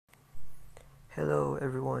Hello,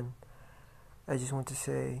 everyone. I just want to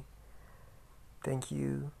say thank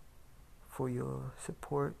you for your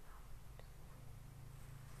support.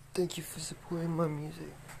 Thank you for supporting my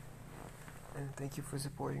music. And thank you for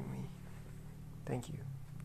supporting me. Thank you.